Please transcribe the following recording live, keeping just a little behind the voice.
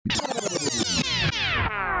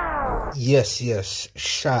Yes,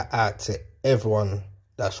 shout out to everyone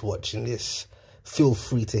that's watching this. Feel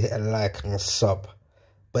free to hit a like and a sub.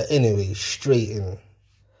 But anyway, straight in.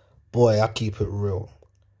 Boy, I keep it real.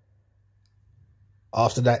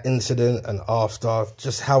 After that incident and after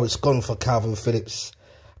just how it's gone for Kalvin Phillips,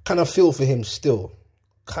 kind of feel for him still.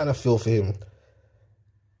 Kind of feel for him.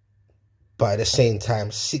 But at the same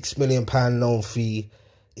time, £6 million loan fee,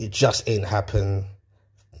 it just ain't happened.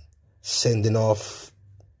 Sending off,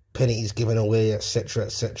 penalties given away, etc,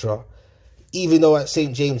 etc. Even though at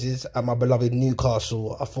St James's, at my beloved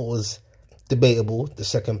Newcastle, I thought it was debatable, the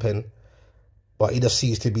second pen. But he just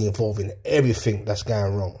seems to be involved in everything that's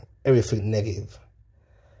going wrong. Everything negative.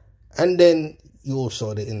 And then you all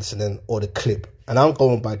saw the incident or the clip. And I'm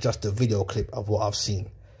going by just the video clip of what I've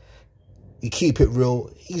seen. You keep it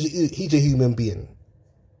real. He's a human being.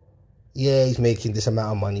 Yeah, he's making this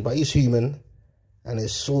amount of money, but he's human. And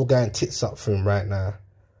it's all going tits up for him right now.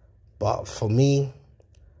 But for me,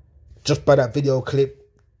 just by that video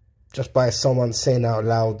clip, just by someone saying out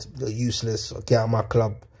loud, you're useless, or get out of my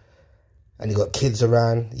club, and you got kids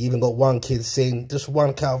around, you even got one kid saying, just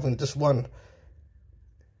one, Kalvin, just one,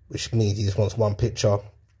 which means he just wants one picture.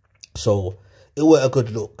 So it was a good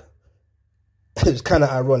look. It was kind of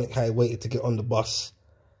ironic how he waited to get on the bus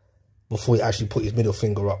before he actually put his middle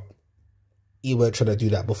finger up. He weren't trying to do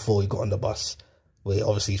that before he got on the bus, where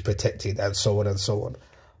obviously he's protected and so on and so on.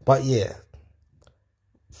 But yeah,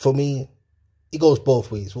 for me, it goes both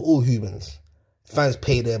ways. We're all humans. Fans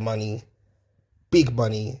pay their money, big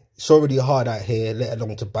money. It's already hard out here, let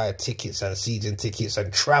alone to buy tickets and season tickets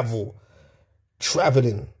and traveling.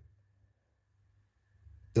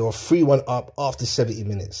 They were 3-1 up after 70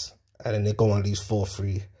 minutes. And then they go on these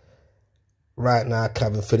 4-3. Right now,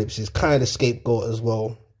 Kalvin Phillips is kind of the scapegoat as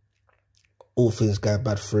well. All things going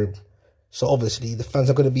bad for him. So obviously, the fans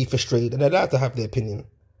are going to be frustrated. And they're allowed to have their opinion.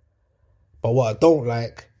 But what I don't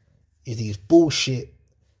like is these bullshit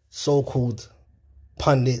so-called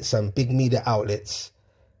pundits and big media outlets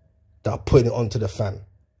that are putting it onto the fan.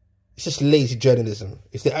 It's just lazy journalism.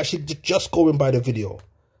 If they're actually just going by the video,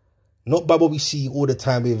 not by what we see all the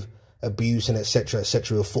time with abuse and etc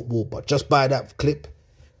with football, but just by that clip,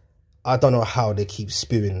 I don't know how they keep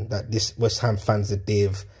spewing that this West Ham fan's a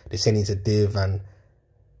div, they're saying he's a div and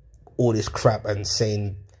all this crap and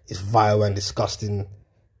saying it's vile and disgusting.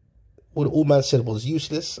 What all man said was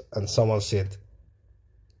useless, and someone said,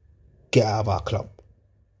 get out of our club.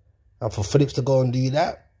 And for Phillips to go and do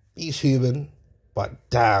that, he's human, but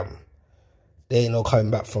damn, there ain't no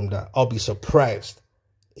coming back from that. I'll be surprised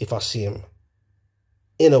if I see him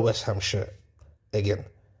in a West Ham shirt again.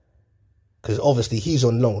 Because obviously he's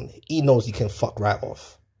on loan. He knows he can fuck right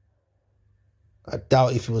off. I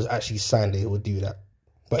doubt if he was actually signed that he would do that.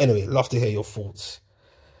 But anyway, love to hear your thoughts.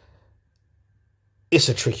 It's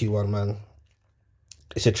a tricky one, man.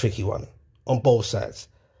 It's a tricky one on both sides.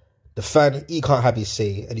 The fan, he can't have his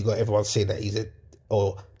say, and you got everyone saying that he's a,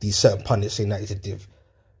 or these certain pundits saying that he's a div.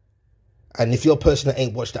 And if you're a person that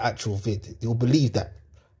ain't watched the actual vid, you'll believe that.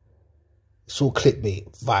 It's all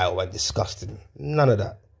clickbait, vile and disgusting. None of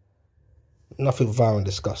that. Nothing vile and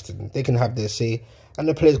disgusting. They can have their say, and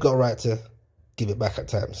the players got a right to give it back at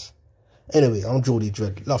times. Anyway, I'm Geordie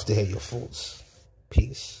Dread. Love to hear your thoughts.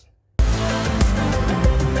 Peace.